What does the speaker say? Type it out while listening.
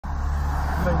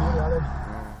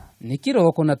Nĩ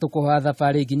kĩroko na tũkũha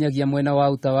thabarĩ nginyagia mwena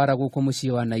wa utawara gũkũ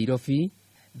mũciĩ wa Nairobi.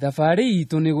 Thabarĩ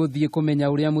itũ nĩ gũthiĩ kũmenya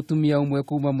ũrĩa mũtumia ũmwe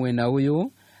kuma mwena ũyũ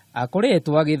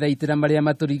akoretwo agĩthaitĩra marĩa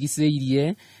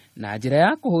maturigicĩirie na njĩra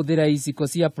ya kũhũthĩra iciko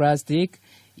cia plastic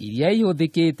iria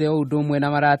ihuthikite ũndũ ũmwe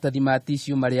na maratathi ma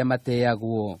tissue marĩa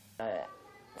mateagwo.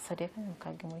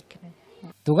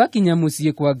 Tugakinya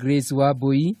mũciĩ kwa Grace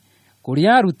Wambui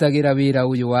kũrĩa arutagĩra wĩra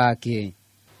ũyũ wake.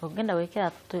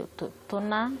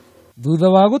 Thutha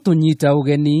wa gũtũnyita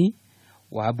ũgeni,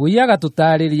 Wambui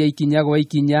agatũtarĩria ikinya gwa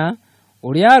ikinya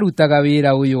ũrĩa arutaga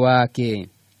wĩra ũyũ wake.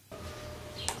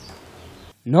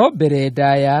 No mbere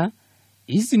ndaya,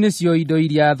 ici nĩcio indo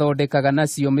iria athondekaga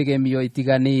nacio migemio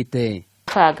itiganĩte.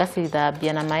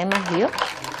 Ngacithambia na maĩ mahiũ,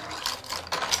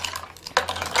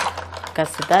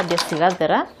 ngacithambia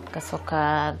cigathera,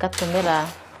 ngacoka ngatũmĩra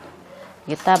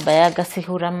gĩtambaya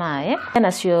ngacihura maĩ.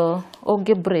 Nacio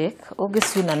ũngĩ break,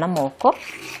 ũngĩcuna na moko,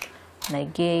 na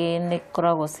ingĩ nĩ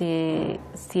koragwo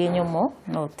ciĩ nyũmũ,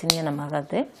 no ũtinie na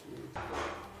magathĩ.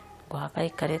 Ngũhaka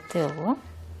ikarĩte ũguo.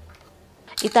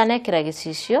 Itanekĩra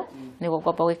gĩcicio, nĩguo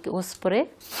ngwamba gũ-spray.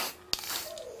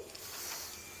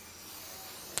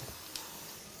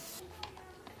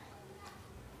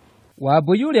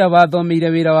 Wambui ũrĩa wathomeire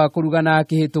wĩra wa kũruga na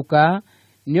akĩhĩtũka,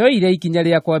 nĩoire ikinya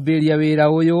rĩa kwambĩrĩria wĩra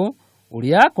ũyũ,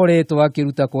 ũrĩa akoretwo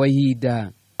akĩruta kwa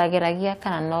ihinda. Ndageragia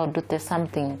kana no ndute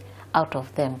something out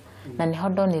of them. Na nĩho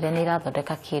ndonire nĩ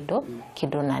irathondeka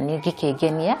kĩndũ na niĩ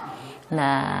ngĩkĩngenia,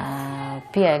 na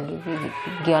pia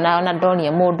ngĩona ona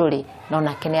ndonia mũndũ rĩ, no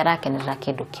nake nĩ arakenerera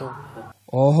kĩndũ kĩu.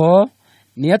 Oho,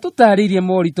 nĩ atũtarĩirie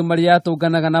moritũ marĩa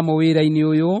atũnganaga namo wĩra-inĩ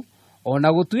ũyũ, ona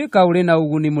gũtuĩka ũrĩ na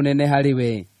ũguni mũnene harĩ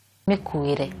we.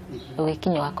 Mĩkuĩre,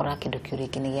 ũgĩkinya wakora kĩndũ kĩu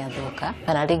rĩngĩ nĩ gĩathũka,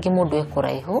 kana rĩngĩ mũndũ e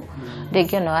kũraihu,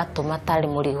 rĩngĩ ona watũma tarĩ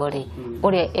mũrigo rĩ,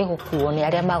 ũrĩa ĩgũkuo nĩ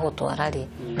arĩa magũtwara rĩ,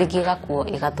 rĩngĩ ĩgakuo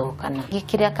ĩgathũkana.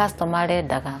 Kĩrĩa customer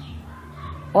arendaga,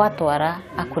 watwara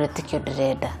akwĩre ti kĩo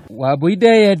ndĩrenda. Wambui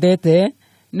ndeyendete,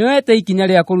 nĩoete ikinya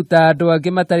rĩa kũruta andũ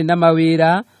angĩ matarĩ na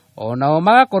mawĩra, onao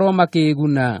magakorwo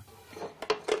makĩguna.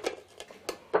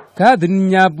 Catherine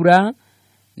Nyambura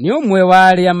nĩ ũmwe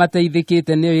wa arĩa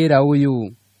mateithĩkĩte nĩ wĩra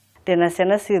ũyũ. Ndĩna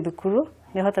ciana ciĩ thukuru,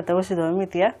 nĩ hotete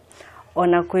gũcithomithia,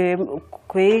 ona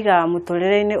kwĩiga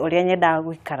mũtũrĩre-inĩ ũrĩa nyendaga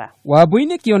gũikara. Wambui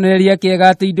nĩ kĩonereria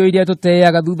kĩega atĩ indo iria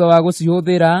tũteaga thutha wa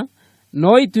gũcihũthĩra, no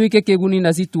ituĩke kĩguni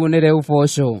na cituonere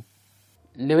ũboco.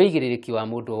 Nĩ wĩigĩrĩrĩki wa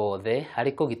mũndũ wothe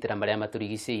harĩ kũgitĩra marĩa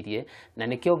maturigicĩirie, na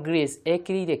nĩkĩo Grace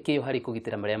ekĩrĩire kĩyo harĩ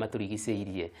kũgitĩra marĩa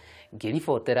maturigicĩirie.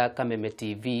 Ngĩribotera Kameme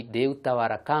TV ndĩ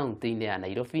Utawara kaunti-inĩ ya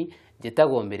Nairobi,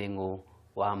 njĩtagwo Miring'u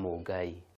wa Mungai.